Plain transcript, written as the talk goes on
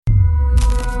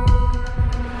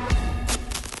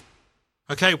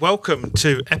Okay, welcome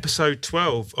to episode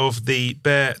 12 of the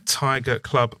Bear Tiger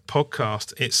Club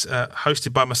podcast. It's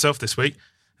hosted by myself this week,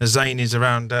 as Zane is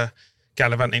around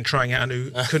gallivanting, trying out a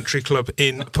new country club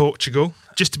in Portugal.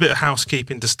 Just a bit of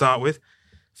housekeeping to start with.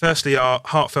 Firstly, our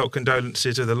heartfelt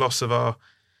condolences of the loss of our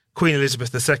Queen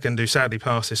Elizabeth II, who sadly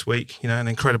passed this week. You know, an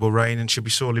incredible reign and should be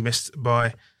sorely missed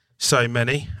by so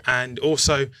many. And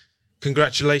also,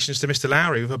 congratulations to Mr.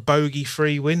 Lowry with a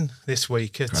bogey-free win this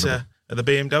week at the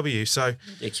BMW. So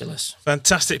ridiculous.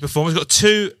 Fantastic performance. Got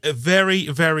two very,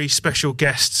 very special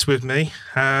guests with me.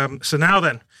 So now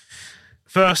then,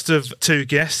 first of two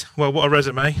guests. Well, what a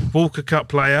resume. Walker Cup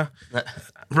player,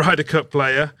 Ryder Cup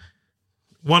player,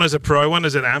 one as a pro, one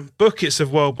as an am, buckets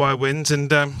of worldwide wins, and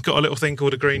got a little thing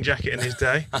called a green jacket in his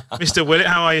day. Mr. Willett,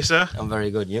 how are you, sir? I'm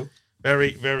very good. You?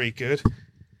 Very, very good.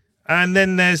 And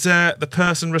then there's the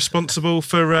person responsible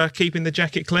for keeping the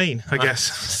jacket clean, I guess.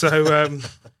 So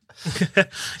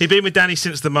he'd been with Danny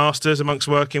since the Masters, amongst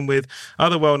working with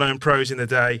other well-known pros in the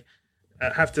day.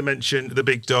 Have to mention the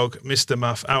big dog, Mr.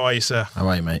 Muff. How are you, sir? How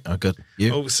are you, mate? I'm good.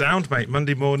 You? All sound, mate.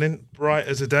 Monday morning, bright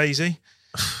as a daisy.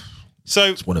 So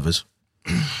it's one of us.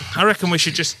 I reckon we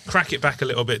should just crack it back a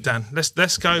little bit, Dan.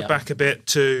 Let's go back a bit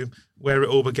to where it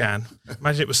all began.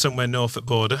 Imagine it was somewhere north at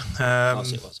Border. Of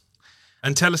course it was.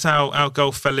 And tell us how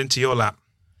golf fell into your lap.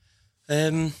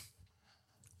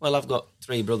 Well, I've got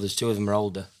three brothers. Two of them are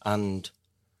older, and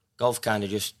golf kind of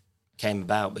just came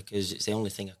about because it's the only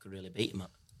thing I could really beat them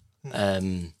at.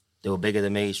 They were bigger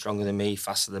than me, stronger than me,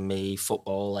 faster than me.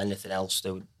 Football, anything else, they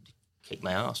would kick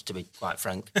my ass, to be quite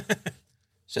frank.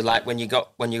 So, like when you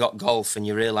got golf and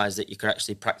you realised that you could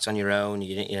actually practice on your own,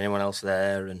 you didn't need anyone else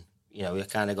there, and you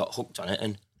kind of got hooked on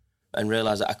it and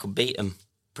realised that I could beat them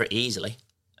pretty easily.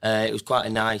 It was quite a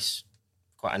nice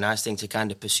thing to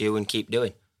kind of pursue and keep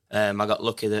doing. I got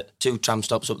lucky that 2 tram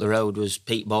stops up the road was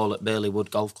Pete Ball at Burley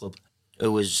Wood Golf Club, who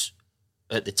was,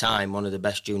 at the time, one of the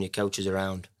best junior coaches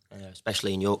around,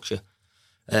 especially in Yorkshire.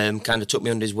 Kind of took me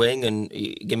under his wing and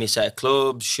he gave me a set of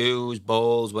clubs, shoes,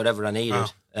 balls, whatever I needed.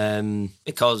 Wow.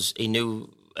 Because he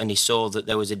knew and he saw that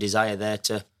there was a desire there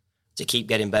to keep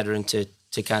getting better and to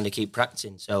kind of keep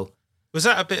practicing. So, was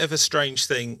that a bit of a strange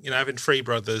thing, having 3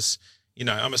 brothers?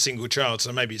 I'm a single child,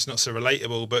 so maybe it's not so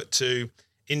relatable, but to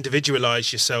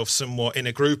individualise yourself somewhat in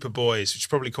a group of boys, which is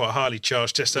probably quite a highly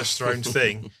charged testosterone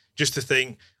thing, just to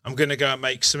think, I'm going to go and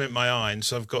make something my own,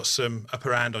 so I've got some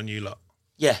upper hand on you lot.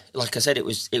 Yeah, like I said, it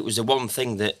was the one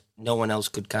thing that no one else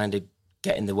could kind of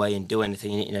get in the way and do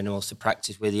anything. You didn't need anyone else to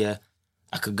practice with you.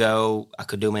 I could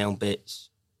do my own bits,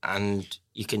 and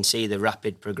you can see the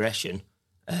rapid progression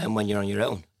when you're on your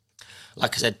own.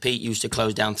 Like I said, Pete used to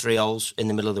close down 3 holes in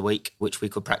the middle of the week, which we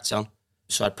could practice on.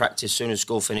 So I'd practice as soon as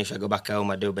school finished. I'd go back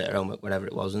home, I'd do a bit of homework, whatever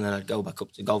it was, and then I'd go back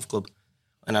up to the golf club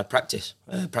and I'd practice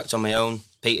on my own.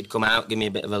 Pete would come out, give me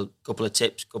a couple of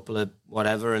tips, couple of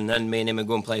whatever, and then me and him would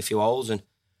go and play a few holes,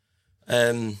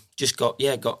 and just got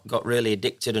really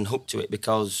addicted and hooked to it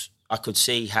because I could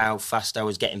see how fast I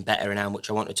was getting better and how much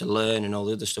I wanted to learn and all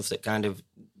the other stuff that kind of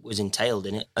was entailed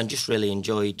in it, and just really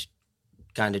enjoyed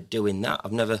kind of doing that.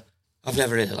 I've never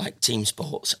really liked team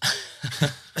sports.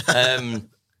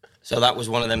 So that was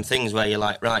one of them things where you're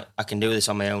like, right, I can do this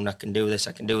on my own, I can do this,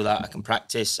 I can do that, I can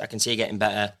practice, I can see getting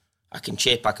better, I can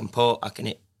chip, I can putt, I can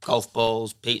hit golf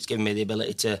balls. Pete's given me the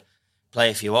ability to play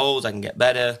a few holes, I can get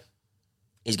better.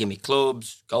 He's given me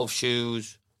clubs, golf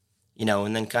shoes,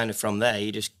 and then kind of from there,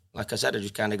 you just, like I said, I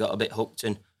just kind of got a bit hooked,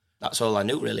 and that's all I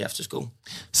knew really after school.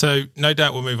 So no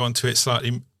doubt we'll move on to it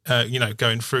slightly,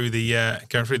 going through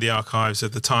the archives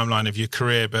of the timeline of your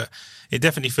career, but it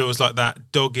definitely feels like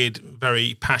that dogged,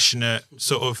 very passionate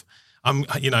sort of, I'm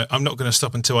not going to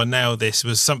stop until I nail this,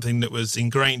 was something that was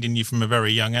ingrained in you from a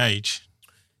very young age.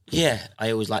 Yeah,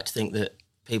 I always like to think that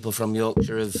people from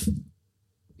Yorkshire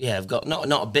have got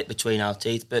not a bit between our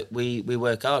teeth, but we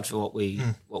work hard for what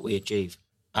we achieve.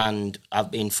 And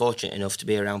I've been fortunate enough to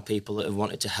be around people that have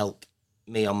wanted to help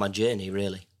me on my journey,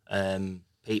 really.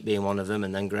 Pete being one of them,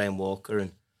 and then Graham Walker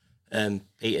and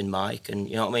Pete and Mike, and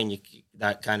you know what I mean.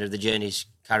 That kind of the journey's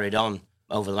carried on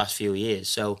over the last few years.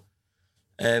 So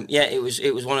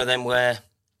it was one of them where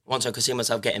once I could see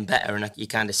myself getting better, and you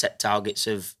kind of set targets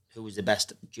of who was the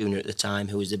best junior at the time,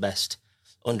 who was the best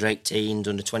under 18s,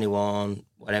 under 21,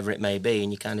 whatever it may be,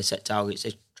 and you kind of set targets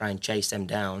to try and chase them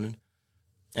down.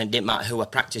 And it didn't matter who I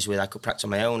practiced with. I could practice on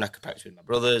my own. I could practice with my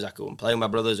brothers. I could play with my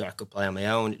brothers, or I could play on my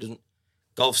own.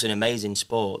 Golf's an amazing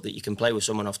sport that you can play with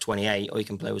someone off 28 or you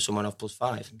can play with someone off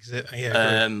 +5.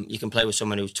 Yeah, you can play with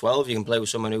someone who's 12, you can play with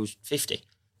someone who's 50.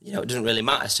 It doesn't really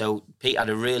matter. So Pete had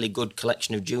a really good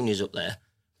collection of juniors up there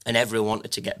and everyone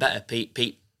wanted to get better.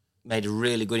 Pete made a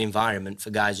really good environment for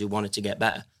guys who wanted to get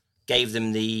better gave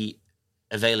them the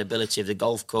availability of the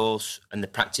golf course and the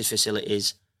practice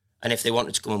facilities. And if they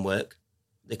wanted to come and work,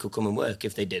 they could come and work.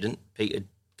 If they didn't, Pete would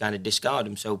kind of discard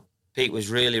them. So Pete was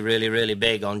really, really, really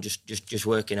big on just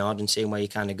working hard and seeing where you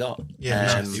kind of got.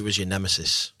 Yeah, who was your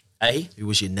nemesis? Eh? Who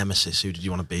was your nemesis? Who did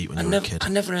you want to beat when you were a kid? I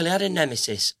never really had a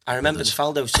nemesis. I remember the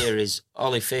Faldo series.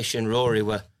 Ollie Fish and Rory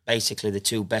were basically the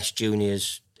two best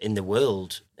juniors in the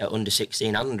world at under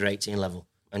 16 and under 18 level.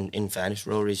 And in fairness,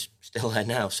 Rory's still there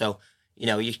now. So, you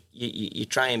know, you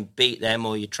try and beat them,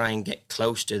 or you try and get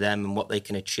close to them and what they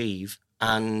can achieve.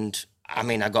 And I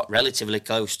mean, I got relatively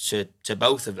close to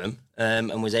both of them,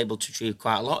 and was able to achieve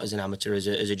quite a lot as an amateur, as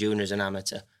a junior, as an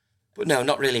amateur. But no,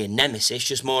 not really a nemesis,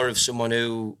 just more of someone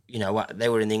who, you know, they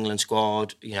were in the England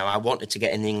squad. You know, I wanted to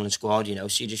get in the England squad, you know,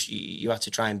 so you had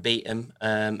to try and beat them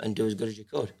and do as good as you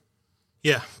could.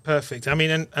 Yeah, perfect. I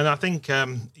mean, and I think,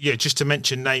 just to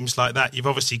mention names like that, you've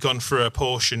obviously gone through a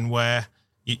portion where,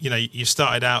 you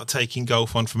started out taking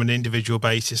golf on from an individual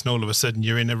basis, and all of a sudden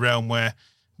you're in a realm where,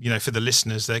 you know, for the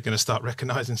listeners, they're going to start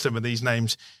recognising some of these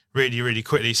names really, really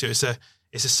quickly. So it's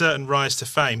a certain rise to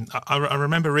fame. I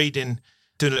remember doing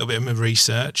a little bit of my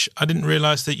research. I didn't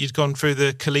realise that you'd gone through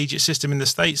the collegiate system in the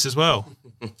States as well.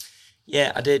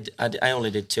 Yeah, I did. I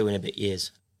only did 2 and a bit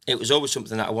years. It was always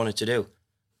something that I wanted to do.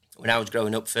 When I was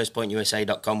growing up,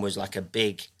 firstpointusa.com was like a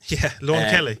big... Yeah, Lorne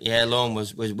Kelly. Yeah, Lorne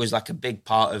was like a big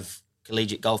part of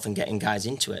collegiate golf and getting guys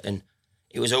into it. And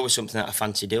it was always something that I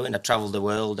fancied doing. I travelled the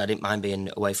world. I didn't mind being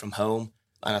away from home.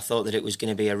 And I thought that it was going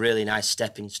to be a really nice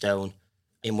stepping stone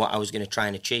in what I was going to try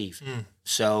and achieve.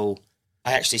 So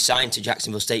I actually signed to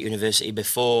Jacksonville State University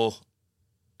before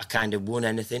I kind of won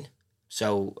anything.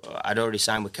 So I'd already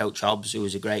signed with Coach Hobbs, who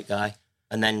was a great guy.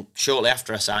 And then shortly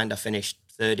after I signed, I finished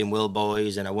 3rd in World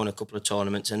Boys, and I won a couple of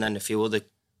tournaments, and then a few other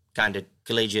kind of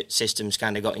collegiate systems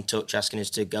kind of got in touch asking us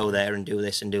to go there and do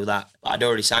this and do that. But I'd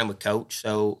already signed with Coach,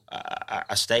 so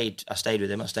I stayed with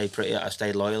him. I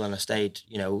stayed loyal, and I stayed,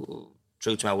 you know,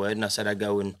 true to my word, and I said I'd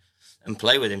go and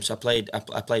play with him. So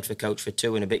I played for Coach for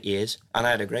 2 and a bit years, and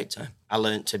I had a great time. I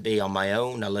learned to be on my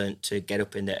own. I learned to get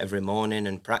up in there every morning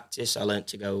and practice. I learned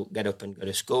to get up and go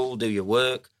to school, do your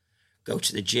work, go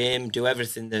to the gym, do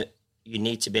everything that you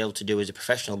need to be able to do as a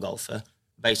professional golfer,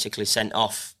 basically sent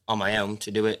off on my own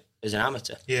to do it as an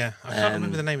amateur. Yeah, I can't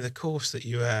remember the name of the course that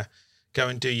you go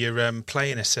and do your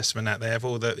playing assessment at. They have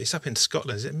it's up in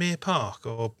Scotland. Is it Mere Park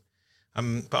or?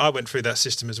 But I went through that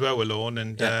system as well with Lorne,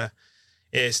 and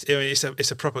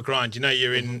it's a proper grind. You know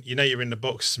you're in the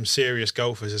box some serious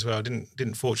golfers as well. I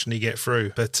didn't fortunately get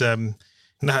through, but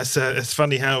no, it's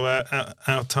funny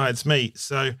how tides meet.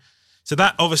 So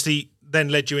that obviously then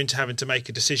led you into having to make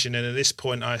a decision. And at this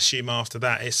point, I assume after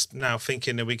that, it's now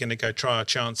thinking, are we going to go try our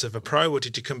chance of a pro, or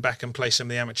did you come back and play some of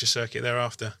the amateur circuit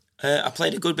thereafter? I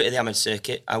played a good bit of the amateur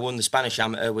circuit. I won the Spanish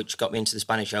Amateur, which got me into the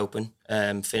Spanish Open.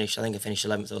 I think I finished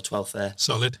 11th or 12th there.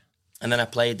 Solid. And then I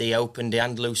played the Open de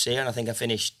Andalusia, and I think I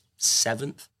finished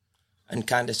 7th. And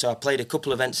so I played a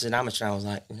couple of events as an amateur, and I was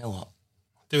like, you know what?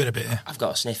 Doing a bit here. I've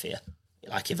got a sniff here.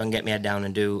 Like, if I can get my head down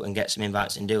and get some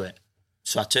invites and do it.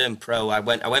 So I turned pro. I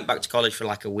went back to college for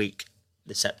like a week,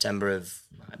 the September of,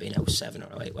 might have been 07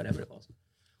 or 08, whatever it was,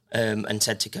 and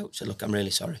said to Coach, look, I'm really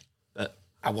sorry, but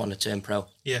I want to turn pro.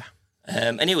 Yeah.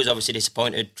 And he was obviously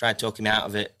disappointed, tried talking me out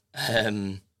of it,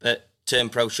 but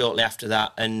turned pro shortly after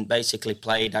that and basically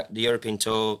played the European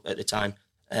Tour at the time.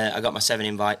 I got my 7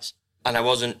 invites, and I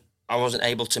wasn't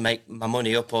able to make my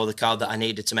money up or the card that I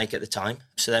needed to make at the time.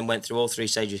 So then went through all 3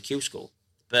 stages of Q school.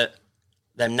 But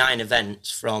them 9 events,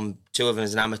 from 2 of them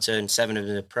as an amateur and 7 of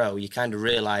them as a pro, you kind of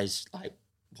realise like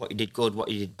what you did good,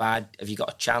 what you did bad, have you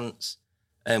got a chance,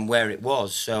 and where it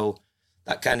was. So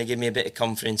that kind of gave me a bit of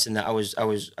confidence in that I was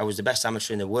the best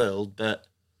amateur in the world, but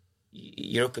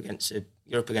you're up against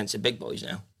the big boys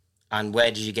now. And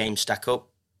where does your game stack up?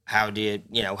 How do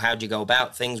you go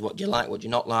about things? What do you like? What do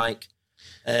you not like?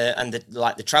 And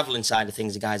the travelling side of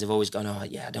things, the guys have always gone, oh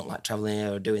yeah, I don't like travelling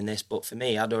here or doing this. But for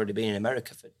me, I'd already been in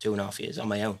America for 2.5 years on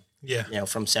my own. Yeah. You know,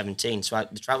 from 17. So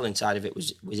the travelling side of it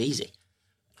was easy.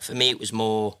 For me, it was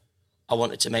more, I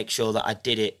wanted to make sure that I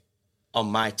did it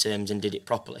on my terms and did it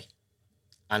properly.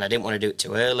 And I didn't want to do it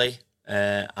too early.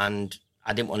 And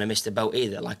I didn't want to miss the boat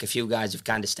either. Like, a few guys have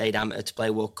kind of stayed amateur to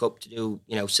play World Cup, to do,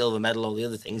 you know, silver medal, all the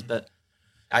other things. But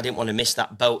I didn't want to miss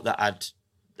that boat that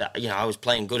I was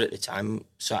playing good at the time.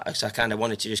 So I kind of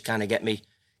wanted to just kind of get me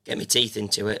teeth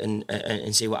into it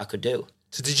and see what I could do.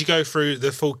 So did you go through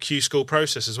the full Q school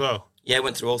process as well? Yeah, I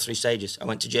went through all 3 stages. I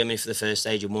went to Germany for the first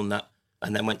stage and won that.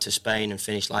 And then went to Spain and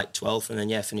finished like 12th. And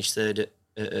then, finished 3rd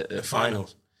at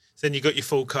finals. So then you got your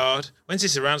full card. When's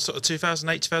this, around sort of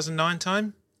 2008, 2009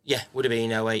 time? Yeah, would have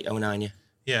been 08, 09, yeah.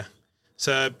 Yeah.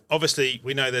 So obviously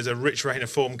we know there's a rich reign of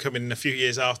form coming in a few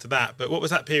years after that. But what was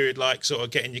that period like, sort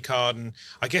of getting your card? And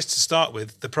I guess to start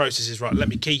with, the process is, right, let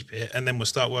me keep it, and then we'll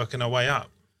start working our way up.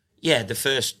 Yeah, the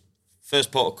first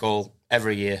protocol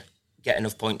every year, get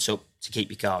enough points up to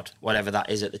keep your card, whatever that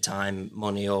is at the time,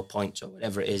 money or points or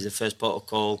whatever it is. The first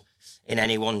protocol in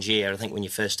any one year, I think when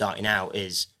you're first starting out,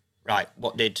 is, right,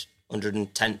 what did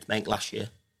 110th make last year?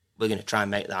 We're going to try and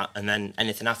make that. And then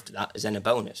anything after that is then a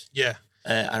bonus. Yeah.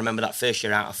 I remember that first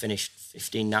year out, I finished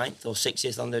 9th or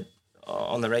 60th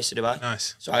on the race to Dubai.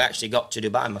 Nice. So I actually got to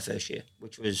Dubai my first year,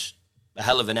 which was a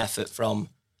hell of an effort from,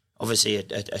 obviously,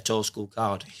 a tour school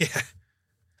card. Yeah.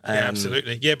 Yeah,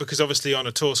 absolutely. Yeah, because obviously on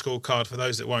a tour school card, for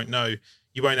those that won't know,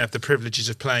 you won't have the privileges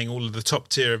of playing all of the top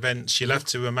tier events. You'll have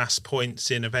to amass points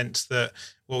in events that,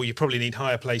 well, you probably need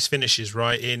higher place finishes,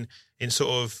 right? In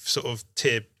sort of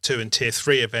tier 2 and tier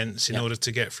 3 events in order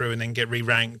to get through and then get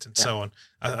re-ranked and so on.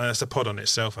 That's a pod on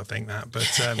itself, I think that. But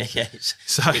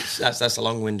that's a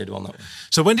long-winded one. That one.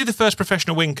 So when did the first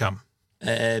professional win come?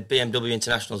 BMW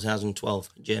International 2012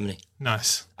 in Germany.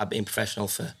 Nice. I've been professional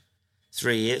for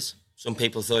 3 years. Some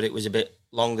people thought it was a bit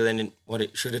longer than what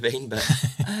it should have been, but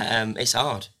it's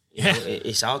hard. Yeah.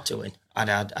 It's hard to win.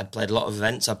 I'd played a lot of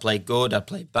events. I played good, I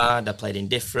played bad, I played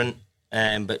indifferent.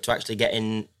 But to actually get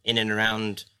in and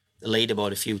around the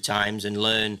leaderboard a few times and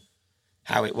learn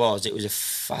how it was I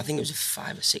think it was a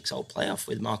 5 or 6 hole playoff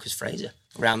with Marcus Fraser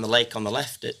around the lake on the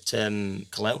left at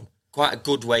Cologne. Quite a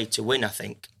good way to win, I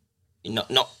think.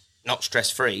 Not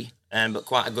stress-free, but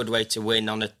quite a good way to win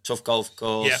on a tough golf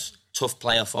course. Yeah. Tough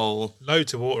playoff hole.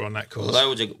 Loads of water on that course.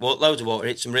 Loads of water.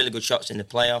 Hit some really good shots in the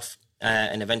playoff,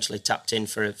 and eventually tapped in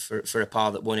for a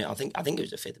par that won it. I think it was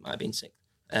the 5th. It might have been 6th.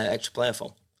 Extra playoff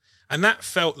hole. And that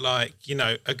felt like,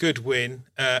 a good win.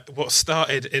 What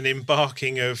started an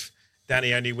embarking of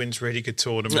Danny only wins really good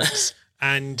tournaments.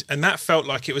 and that felt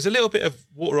like it was a little bit of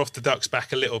water off the duck's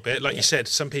back a little bit. Like you said,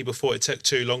 some people thought it took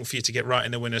too long for you to get right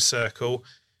in the winner's circle.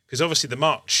 Because obviously the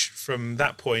march from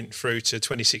that point through to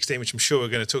 2016, which I'm sure we're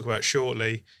going to talk about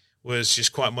shortly, was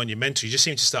just quite monumental. You just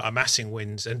seemed to start amassing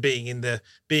wins and being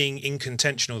in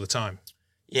contention all the time.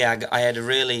 Yeah, I had a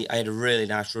really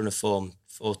nice run of form,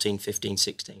 14, 15,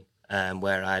 16,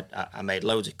 where I made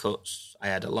loads of cuts. I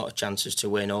had a lot of chances to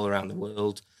win all around the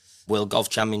world. World Golf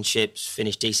Championships,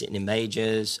 finished decent in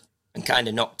majors, and kind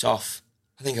of knocked off,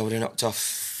 I think I would have knocked off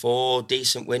 4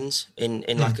 decent wins in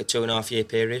like a 2.5 year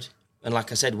period. And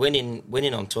like I said, winning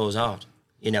on tour's hard,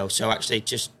 So actually,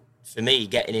 just for me,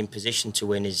 getting in position to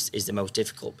win is the most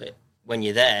difficult bit. When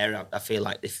you're there, I feel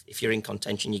like if you're in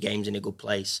contention, your game's in a good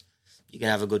place, you can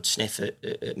have a good sniff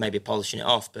at maybe polishing it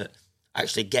off. But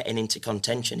actually getting into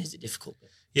contention is the difficult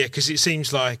bit. Yeah, because it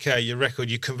seems like your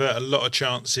record, you convert a lot of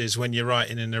chances when you're right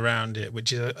in and around it,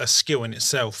 which is a skill in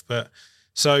itself. But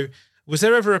so was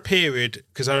there ever a period?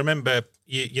 Because I remember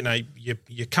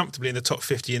you're comfortably in the top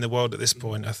 50 in the world at this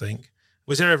point, I think.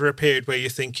 Was there ever a period where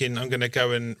you're thinking, I'm going to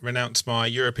go and renounce my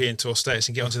European Tour status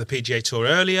and get onto the PGA Tour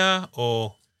earlier,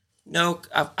 or? No,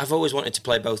 I've always wanted to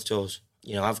play both tours.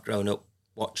 I've grown up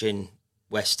watching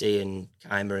Westy and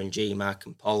Keimer and G-Mac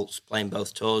and Poltz playing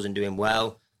both tours and doing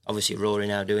well. Obviously, Rory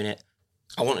now doing it.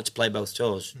 I wanted to play both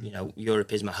tours.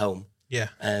 Europe is my home. Yeah.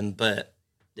 But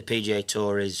the PGA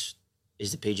Tour is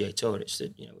the PGA Tour. It's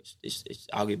it's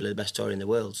arguably the best tour in the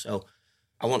world. So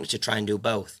I wanted to try and do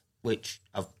both, which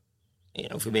I've.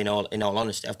 If we're being in all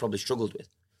honesty, I've probably struggled with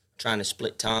trying to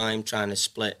split time, trying to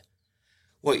split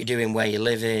what you're doing, where you're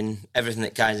living, everything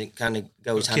that kind of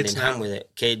goes hand in hand with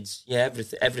it. Kids, yeah,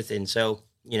 everything. So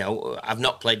I've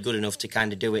not played good enough to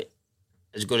kind of do it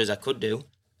as good as I could do.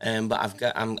 But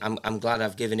I'm glad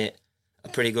I've given it a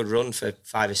pretty good run for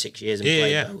 5 or 6 years and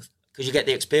played both, because you get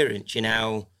the experience.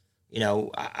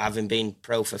 Having been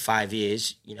pro for 5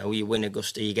 years, you win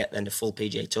Augusta, you get then the full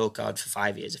PGA Tour card for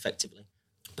 5 years effectively.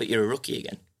 But you're a rookie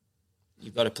again.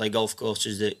 You've got to play golf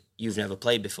courses that you've never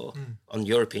played before. On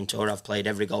European Tour, I've played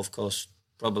every golf course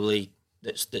probably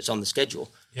that's on the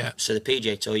schedule. Yeah. So the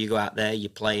PGA Tour, you go out there, you're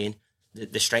playing.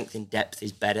 The strength in depth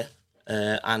is better,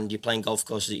 and you're playing golf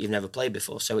courses that you've never played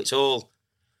before. So it's all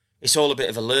a bit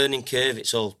of a learning curve.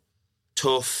 It's all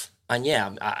tough, and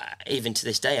even to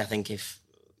this day, I think if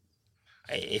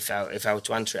I were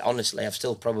to answer it honestly, I've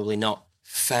still probably not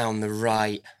found the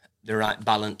right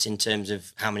balance in terms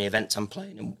of how many events I'm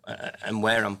playing and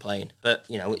where I'm playing. But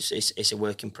it's a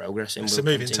work in progress. And it's a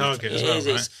moving target as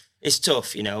well, right? It's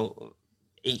tough.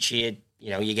 Each year,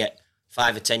 you get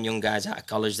 5 or 10 young guys out of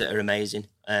college that are amazing.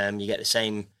 You get the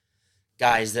same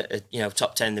guys that are,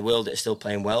 top 10 in the world that are still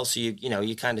playing well. So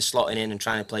you kind of slotting in and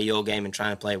trying to play your game and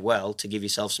trying to play well to give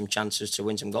yourself some chances to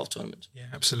win some golf tournaments. Yeah,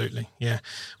 absolutely. Yeah.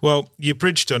 Well, you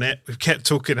bridged on it. We've kept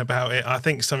talking about it. I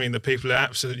think something that people are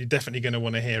absolutely definitely going to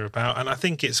want to hear about. And I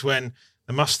think it's when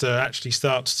the muster actually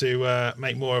starts to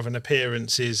make more of an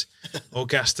appearance is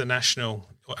Augusta National,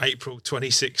 or April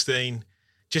 2016.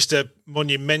 Just a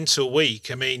monumental week.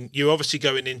 I mean, you're obviously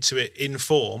going into it in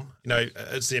form,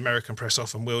 as the American press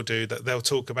often will do, that they'll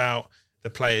talk about the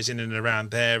players in and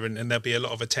around there and there'll be a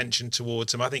lot of attention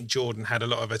towards them. I think Jordan had a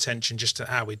lot of attention just to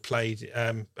how he'd played.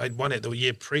 He'd won it the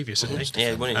year previous, hadn't he?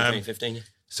 Yeah, he won it in 2015. Yeah.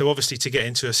 So obviously to get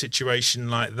into a situation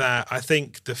like that, I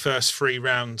think the first 3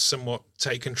 rounds somewhat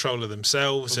take control of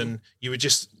themselves, and you were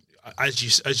just, as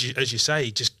you say,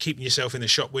 just keeping yourself in the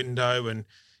shop window and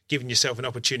giving yourself an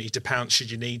opportunity to pounce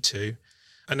should you need to.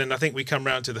 And then I think we come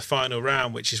round to the final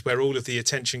round, which is where all of the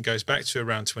attention goes back to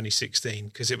around 2016,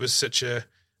 because it was such a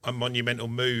monumental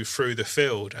move through the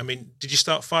field. I mean, did you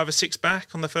start 5 or 6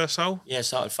 back on the first hole? Yeah, I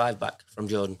started 5 back from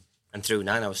Jordan, and through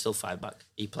 9 I was still 5 back.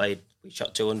 We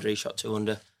shot 2 under, he shot 2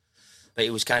 under. But he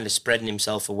was kind of spreading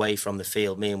himself away from the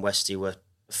field. Me and Westy were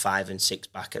 5 and 6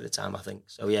 back at the time, I think.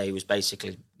 So yeah, he was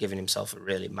basically giving himself a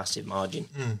really massive margin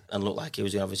and looked like he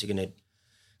was obviously going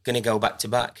to go back to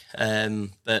back.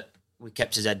 But we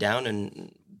kept his head down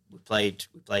and we played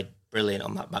brilliant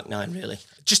on that back 9, really.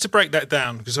 Just to break that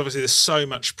down, because obviously there's so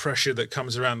much pressure that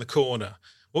comes around the corner.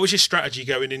 What was your strategy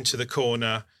going into the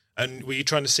corner? And were you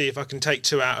trying to see if I can take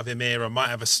 2 out of him here? I might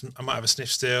have a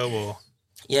sniff still, or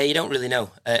yeah, you don't really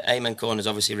know. Amen Corner is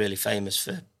obviously really famous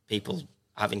for people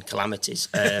having calamities.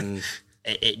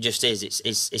 It just is.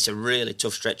 It's a really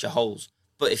tough stretch of holes.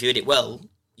 But if you hit it well,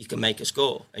 you can make a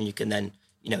score, and you can then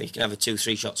you can have a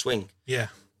 2-3 shot swing. Yeah.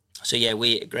 So yeah,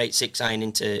 we hit a great 6 iron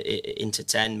into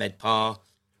 10, made par,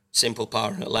 simple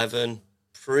par on 11,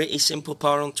 pretty simple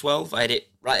par on 12. I hit it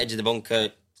right edge of the bunker,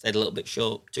 stayed a little bit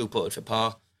short, 2-putted for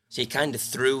par. So you kind of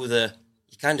threw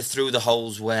the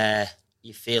holes where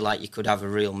you feel like you could have a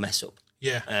real mess up.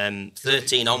 Yeah.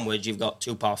 13 onwards, you've got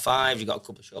 2 par 5s, you've got a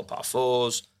couple of short par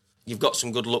 4s. You've got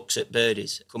some good looks at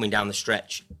birdies coming down the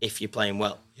stretch if you're playing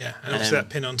well. Yeah, and obviously that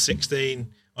pin on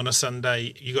 16 on a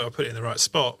Sunday, you got to put it in the right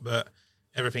spot, but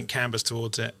everything cambers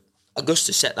towards it.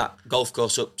 Augusta set that golf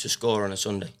course up to score on a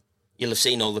Sunday. You'll have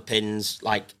seen all the pins,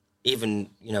 like even,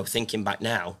 thinking back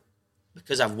now,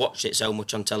 because I've watched it so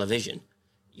much on television,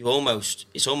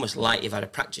 it's almost like you've had a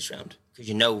practice round because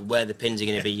you know where the pins are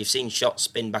going to be. You've seen shots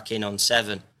spin back in on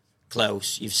 7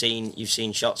 close. You've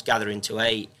seen shots gather into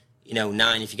 8.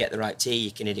 9, if you get the right tee,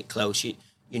 you can hit it close.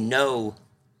 You know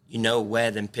where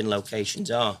them pin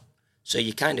locations are. So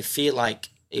you kind of feel like,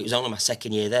 it was only my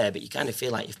second year there, but you kind of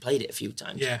feel like you've played it a few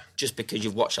times. Yeah. Just because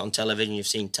you've watched it on television, you've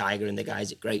seen Tiger and the guys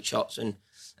hit great shots and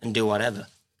do whatever.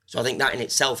 So I think that in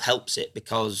itself helps it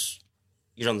because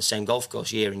you're on the same golf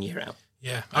course year in, year out.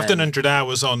 Yeah, I've done 100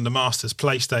 hours on the Masters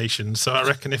PlayStation, so I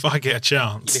reckon if I get a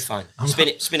chance... You'll be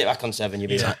fine. Spin it back on 7, you'll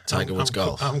be right. Tiger Woods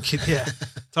Golf.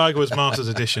 Tiger Woods Masters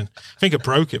Edition. I think I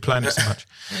broke it playing it so much.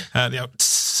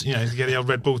 To get the old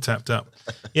Red Bull tapped up.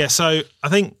 Yeah, so I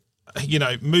think,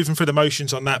 moving through the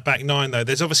motions on that back 9, though,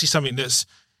 there's obviously something there's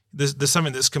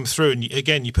something that's come through, and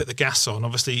again, you put the gas on.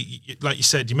 Obviously, like you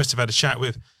said, you must have had a chat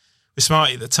with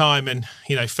Smarty at the time, and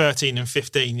 13 and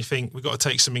 15, you think we've got to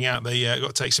take something out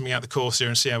the course here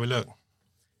and see how we look.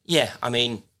 Yeah, I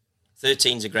mean,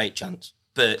 13's a great chance,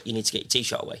 but you need to get your tee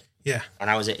shot away. Yeah, and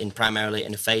I was primarily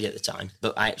in a fade at the time,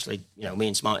 but I actually, me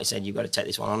and Smarty said you've got to take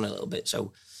this one on a little bit.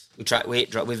 So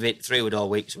we've hit 3 wood all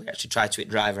week, so we actually tried to hit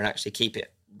driver and actually keep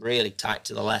it really tight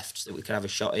to the left so that we could have a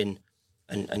shot in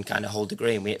and kind of hold the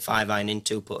green. We hit 5 iron in,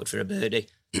 2-putted for a birdie,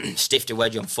 stiffed a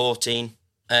wedge on 14.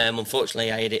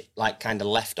 Unfortunately, I hit it kind of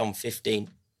left on 15.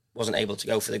 Wasn't able to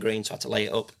go for the green, so I had to lay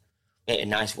it up. Hit a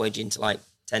nice wedge into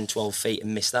 10, 12 feet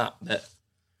and missed that. But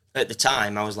at the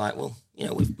time, I was like, well,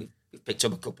 we've picked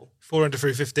up a couple. 400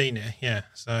 through 15 here, yeah.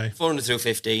 So 400 through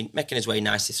 15, making his way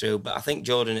nicely through. But I think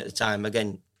Jordan at the time,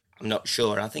 again, I'm not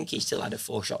sure. I think he still had a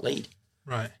 4-shot lead.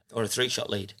 Right. Or a 3-shot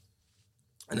lead.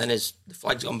 And then as the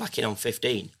flag's gone back in on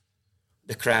 15,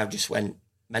 the crowd just went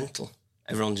mental.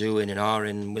 Everyone's oohing and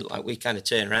ahhing. We kind of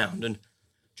turned around and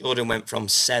Jordan went from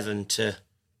 7 to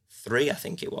 3, I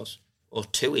think it was, or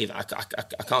 2 even. I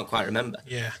can't quite remember.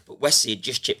 Yeah. But Wesley had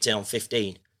just chipped in on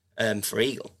 15 for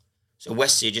eagle. So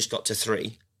Wesley had just got to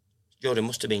 3. Jordan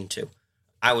must have been 2.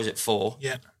 I was at 4.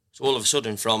 Yeah. So all of a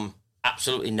sudden, from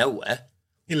absolutely nowhere,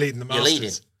 you're leading the Masters. You're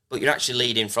leading, but you're actually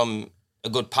leading from a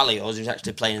good pal of yours who's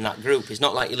actually playing in that group. It's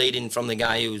not like you're leading from the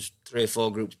guy who's 3 or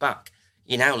 4 groups back.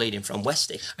 You're now leading from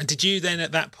Westy. And did you then,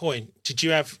 at that point, did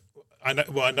you have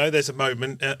I know there's a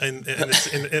moment at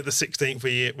the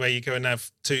 16th where you go and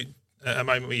have a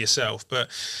moment with yourself, but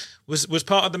was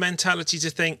part of the mentality to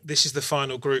think this is the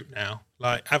final group now,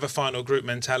 like have a final group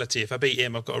mentality. If I beat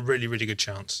him, I've got a really, really good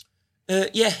chance.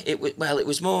 It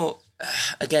was more,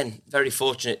 again, very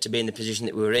fortunate to be in the position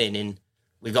that we were in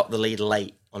we got the lead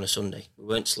late on a Sunday. We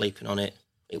weren't sleeping on it.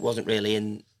 It wasn't really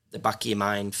in the back of your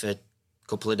mind for a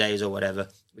couple of days or whatever.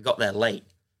 We got there late.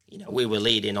 We were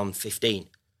leading on 15.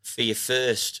 For your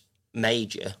first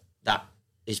major, that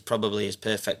is probably as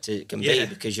perfect as it can be,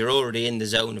 because you're already in the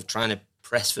zone of trying to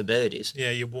press for birdies.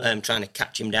 Yeah, you're trying to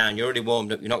catch him down. You're already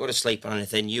warmed up. You're not going to sleep on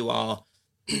anything. You're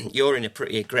in a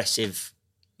pretty aggressive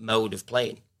mode of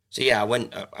playing. So yeah, I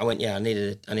went. Yeah, I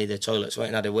needed a toilet. So I went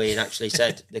and had a wee, and actually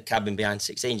said the cabin behind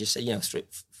 16 just said,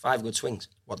 5 good swings.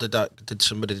 What did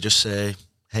somebody just say?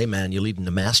 Hey man, you're leading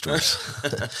the Masters.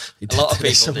 A lot of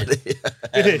people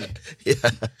did. Yeah.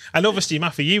 And obviously,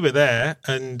 Muffy, you were there,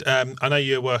 and I know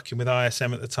you were working with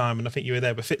ISM at the time, and I think you were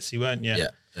there with Fitzy, weren't you?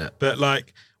 Yeah. But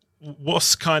like,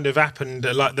 what's kind of happened?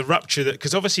 Like the rupture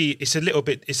because obviously it's a little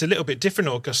bit different.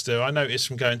 Augusta, I noticed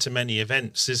from going to many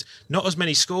events, there's not as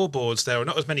many scoreboards there, or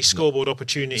not as many scoreboard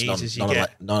opportunities as you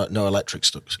get. No electric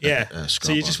stuff. Yeah.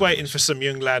 So you're just waiting for some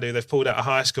young lad who they've pulled out of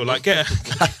high school. Like get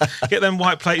them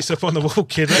white plates up on the wall,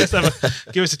 kid.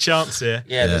 Give us a chance here.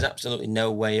 Yeah, there's absolutely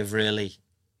no way of really,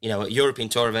 a European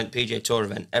Tour event, PGA Tour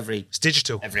event, it's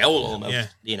digital. Every hole almost.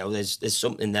 Yeah. There's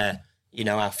something there. You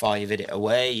know how far you've hit it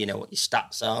away, you know what your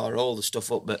stats are, all the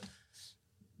stuff up. But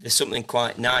there's something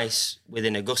quite nice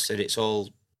within Augusta. It's all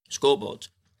scoreboards.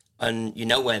 And you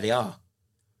know where they are.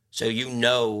 So you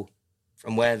know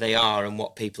from where they are and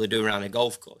what people are doing around a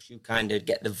golf course. You kind of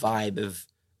get the vibe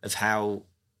of how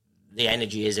the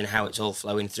energy is and how it's all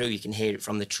flowing through. You can hear it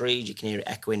from the trees. You can hear it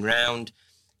echoing round.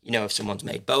 You know if someone's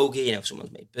made bogey, if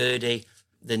someone's made birdie.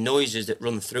 The noises that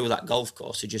run through that golf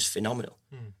course are just phenomenal.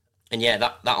 And yeah,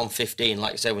 that on 15,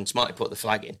 like I said, when Smarty put the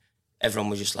flag in, everyone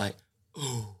was just like,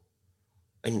 oh.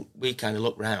 And we kind of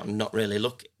looked round, not really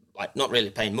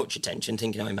paying much attention,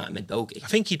 thinking, he might have made bogey. I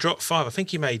think he dropped 5. I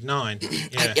think he made 9.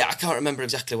 Yeah. I can't remember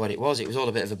exactly what it was. It was all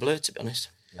a bit of a blur, to be honest.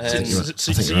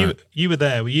 So you were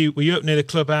there. Were you up near the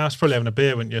clubhouse? Probably having a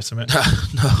beer, weren't you, or something?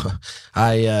 No.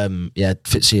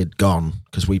 Fitzy had gone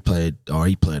because he played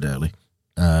early.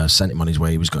 Sent him on his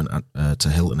way. He was going to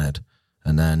Hilton Head.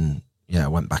 And then... I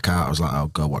went back out. I was like, I'll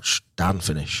go watch Dan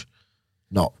finish.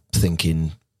 Not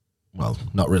thinking,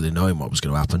 not really knowing what was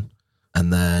going to happen.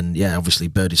 And then, obviously,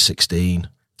 birdie 16.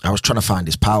 I was trying to find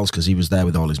his pals because he was there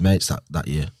with all his mates that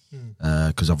year.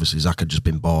 Because obviously Zach had just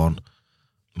been born.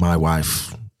 My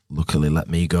wife luckily let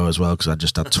me go as well because I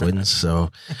just had twins.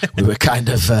 So we were kind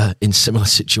of in similar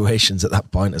situations at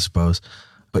that point, I suppose.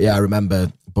 But I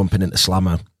remember bumping into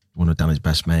Slammer, one of Danny's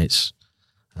best mates,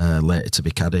 later to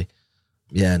be caddy.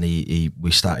 Yeah, and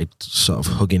we started sort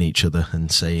of hugging each other and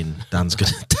saying Dan's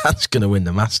gonna win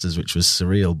the Masters, which was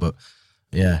surreal. But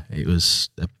yeah, it was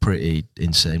a pretty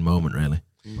insane moment, really.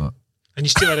 But and you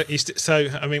still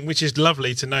had which is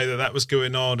lovely to know that was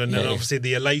going on, and then obviously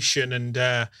the elation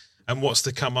and what's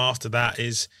to come after that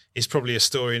is probably a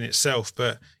story in itself.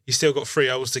 But you still got 3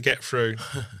 holes to get through.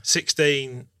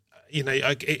 16.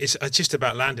 It's just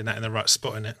about landing that in the right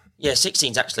spot, isn't it? Yeah,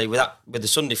 16's actually with the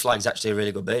Sunday flag's actually a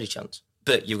really good birdie chance.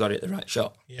 But you've got it the right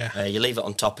shot. Yeah. You leave it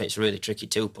on top, it's really tricky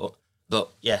to put. But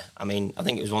yeah, I think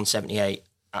it was 178.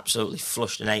 Absolutely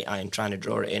flushed an 8-iron trying to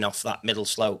draw it in off that middle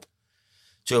slope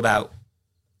to about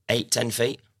 8-10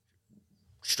 feet,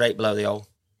 straight below the hole.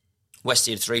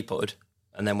 Westy had 3-putted,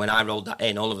 and then when I rolled that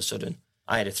in, all of a sudden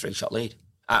I had a 3-shot lead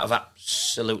out of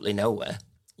absolutely nowhere.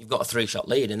 You've got a 3-shot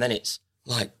lead, and then it's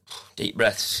like deep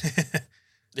breaths.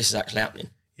 This is actually happening.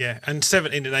 Yeah, and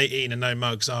 17 and 18 are no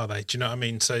mugs, are they? Do you know what I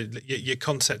mean? So your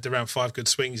concept around 5 good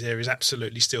swings here is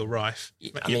absolutely still rife.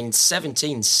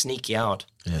 17's sneaky hard.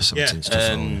 Yeah, 17's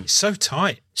tough. It's so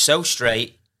tight. So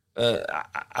straight.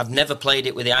 I've never played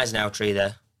it with the Eisenhower tree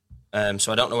there,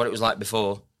 so I don't know what it was like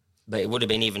before, but it would have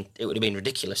been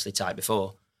ridiculously tight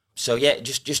before. So yeah,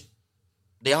 just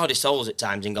the hardest holes at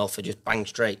times in golf are just bang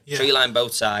straight. Yeah. Tree line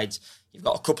both sides. You've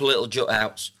got a couple of little jut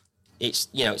outs. It's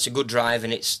it's a good drive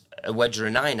and it's a wedge or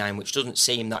a 9-iron, which doesn't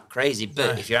seem that crazy.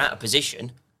 But if you're out of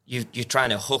position, you're trying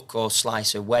to hook or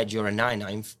slice a wedge or a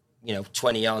 9-iron,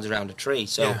 20 yards around a tree.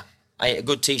 So I hit a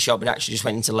good tee shot, but actually just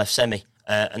went into left semi.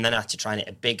 And then I had to try and hit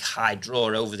a big high draw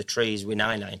over the trees with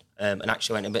 9-iron, and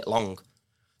actually went a bit long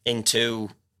into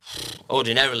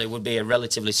ordinarily would be a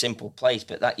relatively simple place.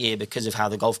 But that year, because of how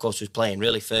the golf course was playing,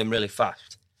 really firm, really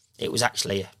fast, it was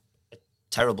actually a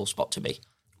terrible spot to be.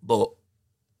 But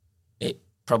it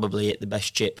probably hit the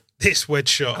best chip this wedge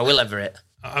shot I will ever hit.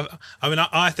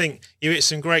 I think you hit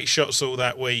some great shots all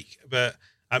that week, but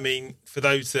I mean, for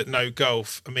those that know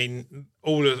golf, I mean,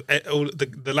 all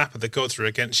the lap of the gods were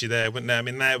against you there, weren't they? I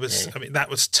mean, that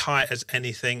was tight as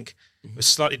anything. It was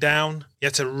slightly down. You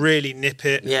had to really nip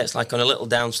it. Yeah, it's like on a little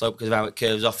downslope because of how it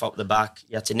curves off up the back.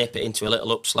 You had to nip it into a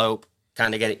little upslope,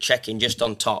 kind of get it checking just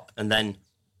on top. And then,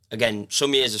 again,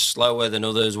 some years are slower than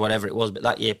others, whatever it was. But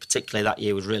particularly that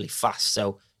year, was really fast.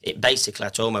 So it basically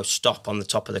had to almost stop on the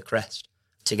top of the crest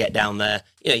to get down there.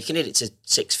 You can hit it to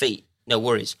 6 feet, no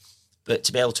worries. But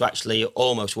to be able to actually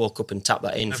almost walk up and tap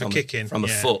that in from a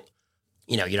foot,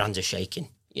 your hands are shaking.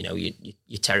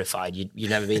 You're terrified. You've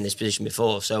never been in this position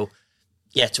before. So,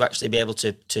 yeah, to actually be able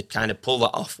to kind of pull that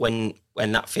off when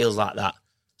that feels like that,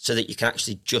 so that you can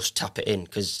actually just tap it in.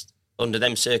 Because under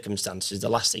them circumstances, the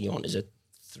last thing you want is a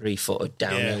 3-footer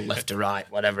downhill, left to right,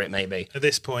 whatever it may be. At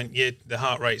this point, the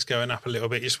heart rate's going up a little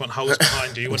bit. You just want holes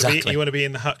behind you. You want to be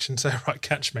in the hutch and say, right,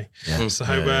 catch me. Yeah.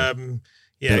 So,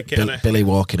 Billy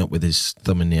walking up with his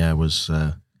thumb in the air was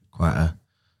quite a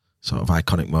sort of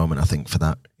iconic moment, I think, for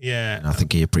that. Yeah. And I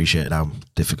think he appreciated how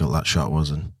difficult that shot was,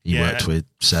 and he worked with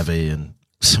Seve and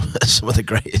some of the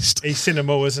greatest. He's seen them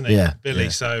all, isn't he, Billy? Yeah.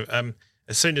 So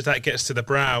as soon as that gets to the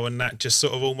brow and that just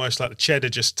sort of almost like the cheddar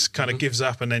just kind of gives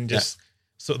up and then just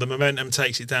sort of the momentum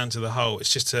takes it down to the hole,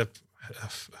 it's just a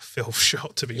filth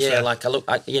shot, to be fair. Yeah, like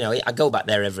I go back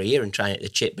there every year and try and hit the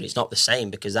chip, but it's not the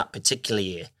same because that particular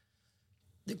year,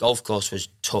 the golf course was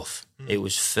tough. It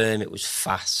was firm, it was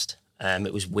fast,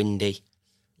 it was windy.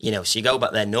 So you go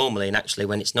back there normally, and actually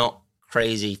when it's not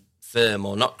crazy firm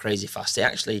or not crazy fast, it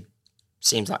actually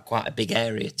seems like quite a big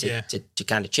area to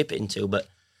kind of chip it into. But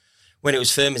when it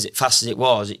was firm fast as it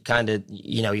was, it kind of,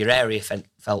 your area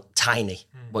felt tiny,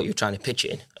 what you're trying to pitch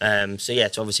it in.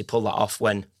 To obviously pull that off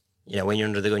when you're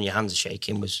under the gun, your hands are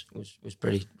shaking was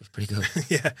pretty good.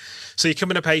 Yeah. So you're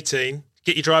coming up 18,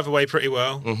 get your drive away pretty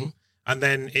well. Mm-hmm. And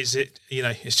then it's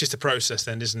just a process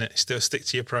then, isn't it? Still stick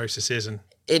to your processes. And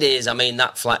it is. I mean,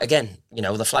 that flag, again,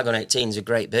 the flag on 18 is a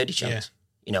great birdie chance.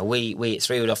 Yeah. We hit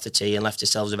 3-wood off the tee and left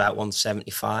ourselves about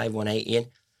 175, 180 in.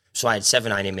 So I had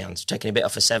 7-iron in my hands, taking a bit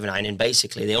off a 7-iron, and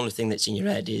basically the only thing that's in your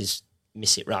head is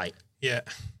miss it right. Yeah.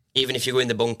 Even if you go in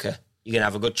the bunker, you're going to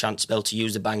have a good chance to be able to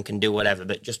use the bank and do whatever,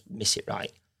 but just miss it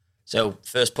right. So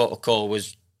first port of call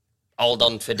was hold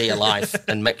on for dear life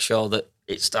and make sure that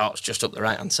it starts just up the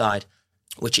right-hand side,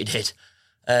 which it did,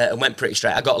 and went pretty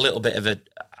straight. I got a little bit of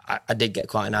I did get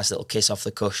quite a nice little kiss off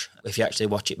the cush, if you actually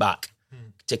watch it back,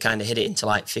 to kind of hit it into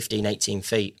like 15, 18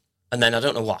 feet. And then I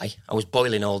don't know why, I was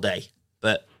boiling all day,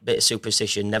 but a bit of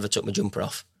superstition, never took my jumper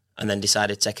off, and then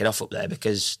decided to take it off up there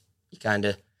because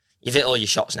you've hit all your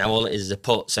shots now, all it is a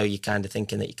putt, so you're kind of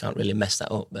thinking that you can't really mess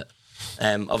that up. But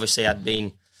obviously I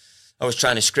was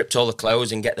trying to script all the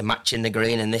clothes and get the match in the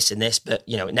green and this, but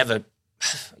you never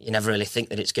really think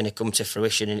that it's going to come to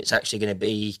fruition and it's actually going to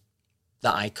be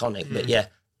that iconic. But yeah,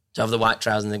 to have the white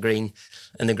trousers and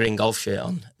the green golf shirt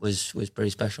on was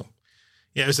pretty special.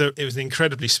 Yeah, it was an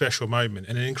incredibly special moment,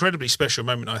 and an incredibly special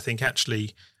moment, I think,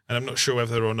 actually, and I'm not sure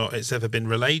whether or not it's ever been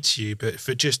relayed to you, but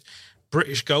for just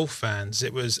British golf fans,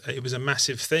 it was a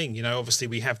massive thing. Obviously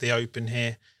we have the Open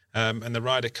here, and the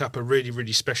Ryder Cup are really,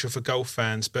 really special for golf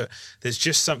fans, but there's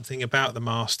just something about the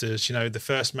Masters, the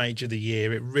first major of the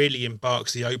year. It really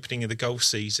embarks the opening of the golf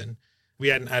season. We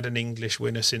hadn't had an English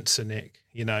winner since Sir Nick,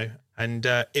 and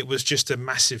it was just a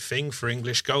massive thing for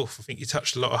English golf. I think you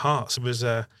touched a lot of hearts. It was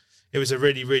a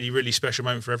really, really, really special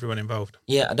moment for everyone involved.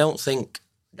 Yeah, I don't think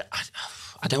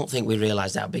we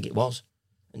realised how big it was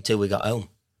until we got home.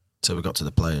 Until we got to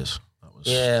the players. That was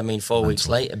 4 mental. weeks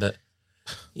later, but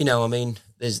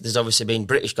there's obviously been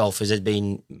British golfers. There's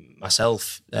been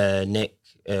myself, Nick,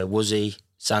 Wuzzy,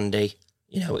 Sandy.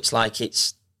 It's like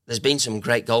there's been some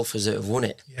great golfers that have won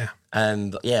it. Yeah.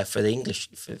 But yeah, for the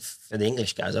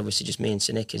English guys, obviously just me and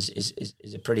Sir Nick is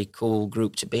a pretty cool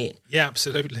group to be in. Yeah,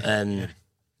 absolutely.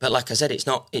 But like I said,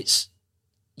 yes,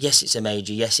 it's a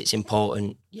major. Yes, it's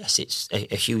important. Yes, it's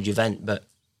a huge event. But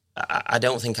I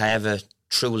don't think I ever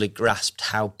truly grasped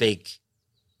how big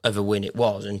of a win it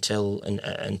was until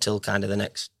kind of the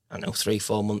next,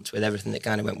 3-4 months with everything that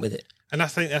kind of went with it. And I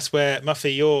think that's where,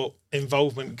 Muffy, your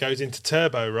involvement goes into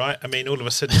turbo, right? I mean, all of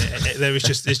a sudden,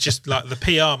 it's just like the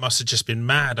PR must have just been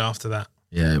mad after that.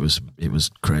 Yeah, it was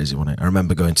crazy, wasn't it? I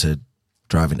remember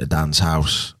driving to Dan's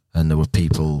house, and there were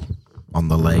people on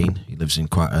the lane. He lives in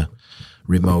quite a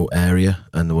remote area,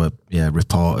 and there were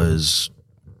reporters,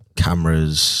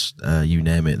 cameras, you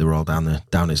name it. They were all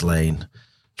down his lane,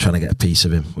 trying to get a piece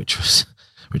of him, which was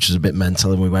a bit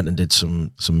mental. And we went and did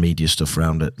some media stuff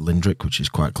around at Lindrick, which is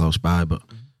quite close by. But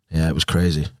yeah, it was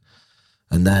crazy.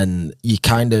 And then you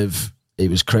kind of, it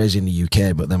was crazy in the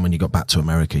UK, but then when you got back to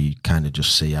America, you kind of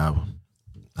just see how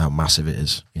massive it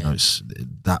is. You know, it's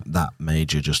that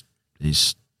major just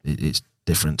is it's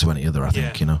different to any other. I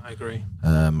think. You know, I agree.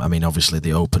 I mean, obviously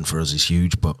the Open for us is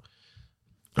huge, but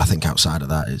I think outside of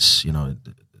that, it's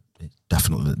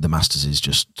definitely the Masters is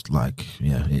just like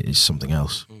it is something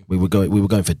else. We were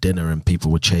going for dinner and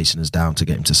people were chasing us down to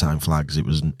get him to sign flags. It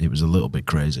was a little bit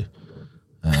crazy.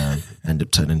 End up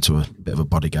turning into a bit of a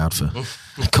bodyguard for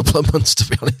a couple of months, to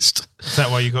be honest. Is that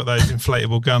why you got those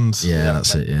inflatable guns? Yeah,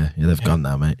 that's it. Yeah, they've gone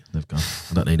now, mate. They've gone.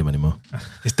 I don't need them anymore.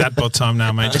 It's dad bod time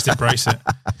now, mate. Just embrace it.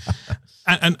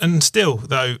 And still,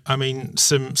 though, I mean,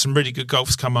 some really good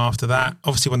golfers come after that.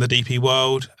 Obviously, won the DP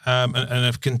World and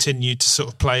have continued to sort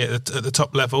of play at the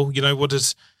top level. You know, what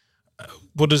does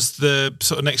the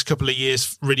sort of next couple of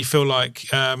years really feel like?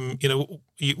 Where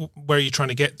are you trying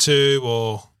to get to,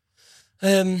 or?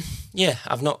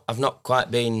 I've not quite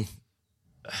been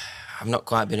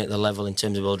at the level in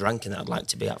terms of world ranking that I'd like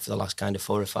to be at for the last kind of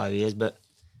 4 or 5 years. But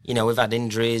we've had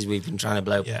injuries. We've been trying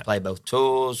to play both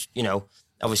tours.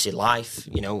 Obviously life.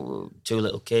 2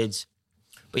 little kids.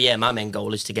 But yeah, my main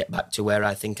goal is to get back to where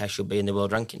I think I should be in the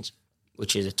world rankings,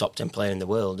 which is a top 10 player in the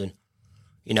world. And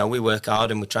we work hard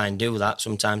and we try and do that.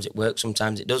 Sometimes it works,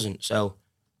 sometimes it doesn't. So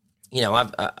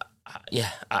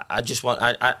I just want.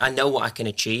 I know what I can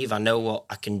achieve. I know what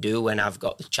I can do when I've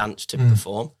got the chance to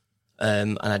perform,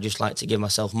 and I just like to give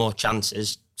myself more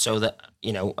chances so that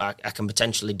I can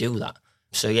potentially do that.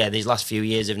 So yeah, these last few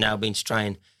years have now been to try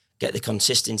and get the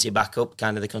consistency back up,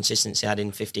 kind of the consistency I had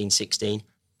in 15, 16,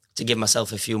 to give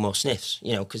myself a few more sniffs.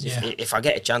 Because if I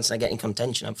get a chance and I get in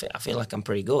contention, I feel like I'm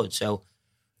pretty good. So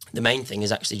the main thing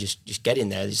is actually just getting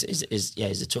there. Is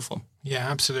a tough one. Yeah,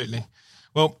 absolutely.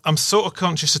 Well, I'm sort of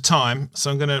conscious of time,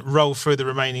 so I'm going to roll through the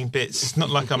remaining bits. It's not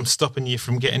like I'm stopping you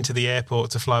from getting to the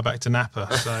airport to fly back to Napa.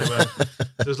 So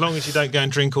as long as you don't go and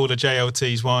drink all the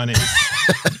JLT's wine,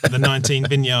 the 19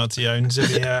 vineyards he owns, he'll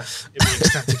be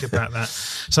ecstatic about that.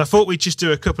 So I thought we'd just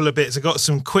do a couple of bits. I got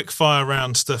some quick fire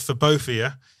round stuff for both of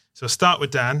you. So I'll start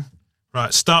with Dan.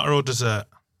 Right, starter or dessert?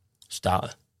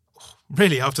 Starter.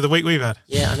 Really, after the week we've had?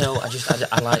 Yeah, I know.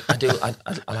 I like a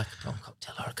prawn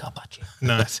cocktail or a carpaccio.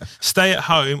 Nice. Stay at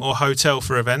home or hotel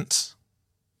for events?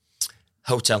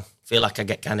 Hotel. Feel like I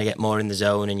get more in the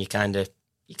zone, and you're kind of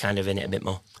in it a bit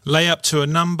more. Lay up to a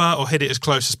number or hit it as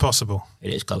close as possible?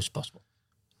 Hit it as close as possible.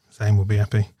 Zane will be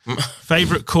happy.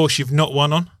 Favourite course you've not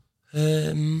won on?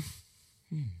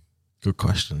 Good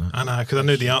question. That. I know, because I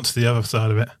knew the answer to the other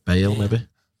side of it. Bale, maybe?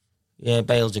 Yeah,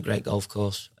 Bale's a great golf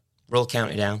course. Royal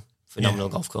County Down. Phenomenal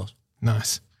golf course.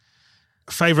 Nice.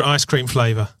 Favourite ice cream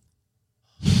flavour?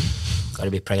 Got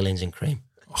to be pralines and cream.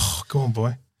 Oh, go on,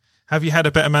 boy. Have you had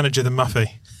a better manager than Muffy?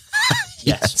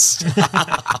 Yes.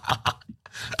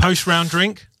 Post-round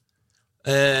drink?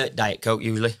 Diet Coke,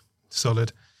 usually.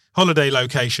 Solid. Holiday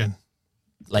location?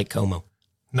 Lake Como.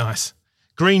 Nice.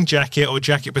 Green jacket or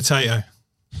jacket potato?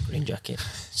 Green jacket.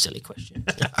 Silly question.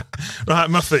 Right,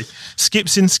 Muffy.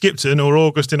 Skips in Skipton or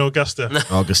August in Augusta?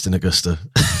 August in Augusta.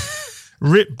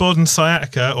 Rip bod and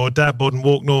sciatica or dad bod and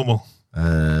walk normal?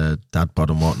 Dad bod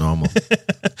and walk normal.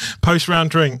 Post-round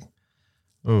drink?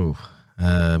 Oh,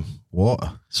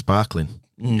 water. Sparkling.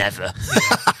 Never.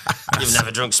 You've never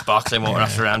drunk sparkling water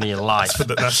after a round in your life.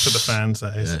 That's for the fans,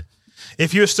 that is. Yeah.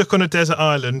 If you were stuck on a desert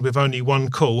island with only one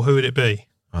call, who would it be?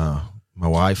 Oh, my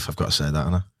wife. I've got to say that,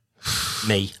 haven't I?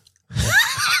 Me.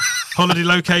 Holiday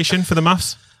location for the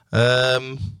Muffs?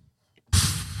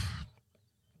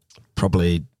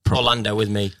 Probably Orlando with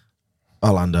me.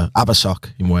 Orlando.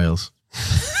 Abersock in Wales.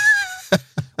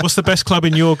 What's the best club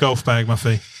in your golf bag,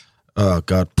 Muffy? Oh,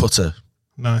 God. Putter.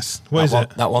 Nice. What is it?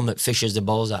 That one that fishes the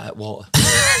balls out at water.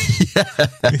 Yeah.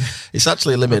 It's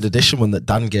actually a limited edition one that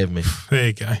Dan gave me. There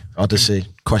you go. Odyssey.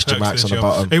 Question marks on the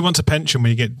bottom. Who wants a pension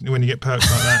when you get perks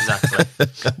like that?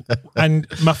 Exactly. And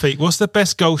Muffy, what's the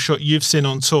best golf shot you've seen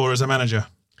on tour as a manager?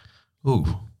 Ooh.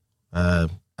 Am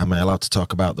I allowed to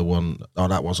talk about the one? Oh,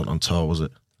 that wasn't on tour, was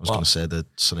it? I was going to say the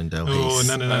Sunningdale Heath.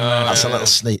 Oh, no. That's a little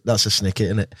sneak. That's a snicket,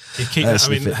 isn't it? You keep that. I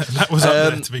mean, that was up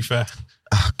there, to be fair.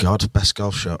 Oh, God, best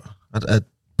golf shot.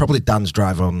 Probably Dan's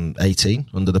drive on 18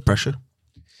 under the pressure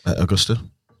at Augusta.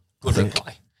 Good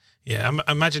reply. Yeah,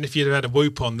 imagine if you'd have had a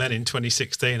whoop on then in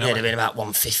 2016. It'd have been about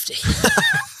 150.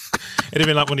 It'd have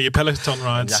been like one of your Peloton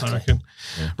rides, Exactly. I reckon.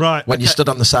 Yeah. Right. When you stood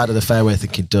on the side of the fairway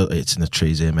thinking, it's in the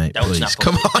trees here, mate. Don't Please, snap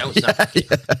come up, on. don't snap.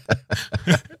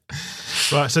 Yeah.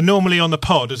 Right, so normally on the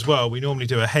pod as well, we normally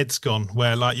do a heads gone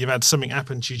where like you've had something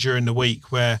happen to you during the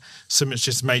week where something's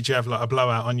just made you have like a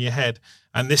blowout on your head.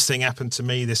 And this thing happened to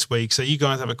me this week. So you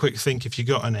guys have a quick think if you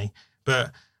got any.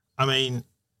 But I mean,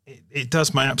 it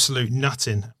does my absolute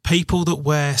nutting. People that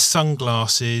wear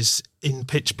sunglasses in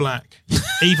pitch black,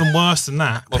 even worse than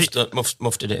that.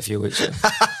 Muffed did it a few weeks ago.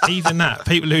 Even that,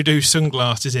 people who do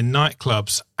sunglasses in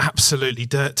nightclubs absolutely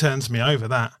turns me over.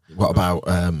 That. What about?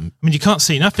 I mean, you can't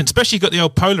see nothing, especially you got the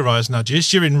old polarised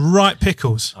nudges. You're in right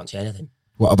pickles. Can't see anything.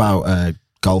 What about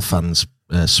golf fans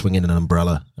swinging an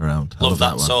umbrella around? Love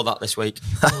that. one. Saw that this week.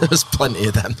 There's plenty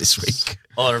of them this week.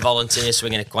 Or a volunteer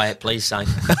swinging a quiet please sign.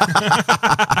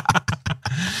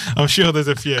 I'm sure there's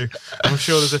a few.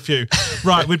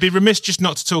 Right, we'd be remiss just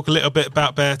not to talk a little bit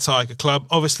about Bear Tiger Club.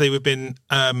 Obviously, we've been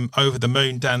over the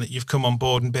moon, Dan, that you've come on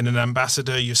board and been an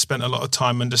ambassador. You've spent a lot of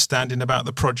time understanding about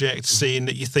the project, seeing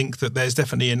that you think that there's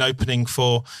definitely an opening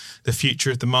for the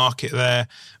future of the market there.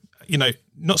 You know,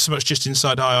 not so much just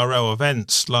inside IRL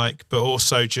events, but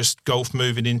also just golf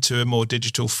moving into a more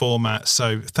digital format.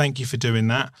 So thank you for doing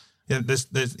that. There's,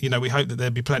 we hope that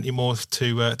there'll be plenty more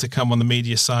to come on the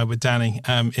media side with Danny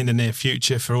in the near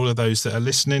future for all of those that are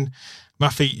listening.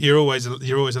 Muffy, you're always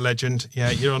a legend.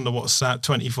 Yeah, you're on the WhatsApp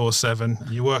 24/7.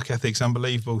 Your work ethic's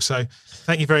unbelievable. So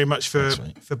thank you very much for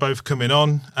both coming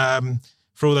on.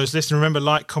 For all those listening, remember,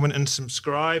 like, comment, and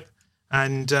subscribe.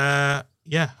 And we'll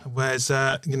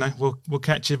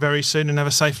catch you very soon and have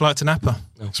a safe flight to Napa.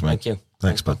 Thank you.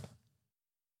 Thanks, bud.